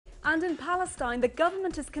And in Palestine, the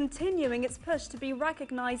government is continuing its push to be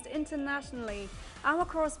recognized internationally. Our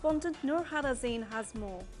correspondent Noor Harazin has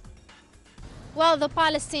more. Well, the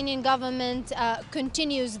Palestinian government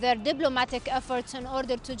continues their diplomatic efforts in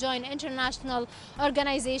order to join international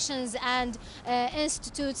organizations and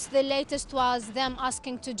institutes. The latest was them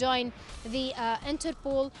asking to join the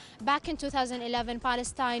Interpol. Back in 2011,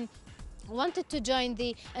 Palestine wanted to join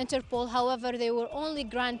the Interpol. However, they were only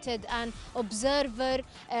granted an observer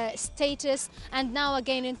status, and now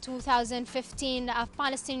again in 2015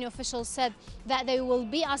 Palestinian officials said that they will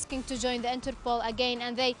be asking to join the Interpol again,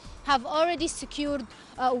 and they have already secured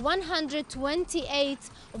 128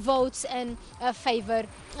 votes in favor.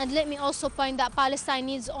 And let me also point that Palestine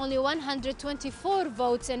needs only 124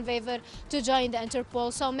 votes in favor to join the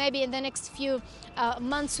Interpol. So maybe in the next few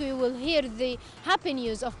months we will hear the happy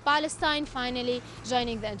news of Palestine finally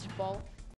joining the Interpol.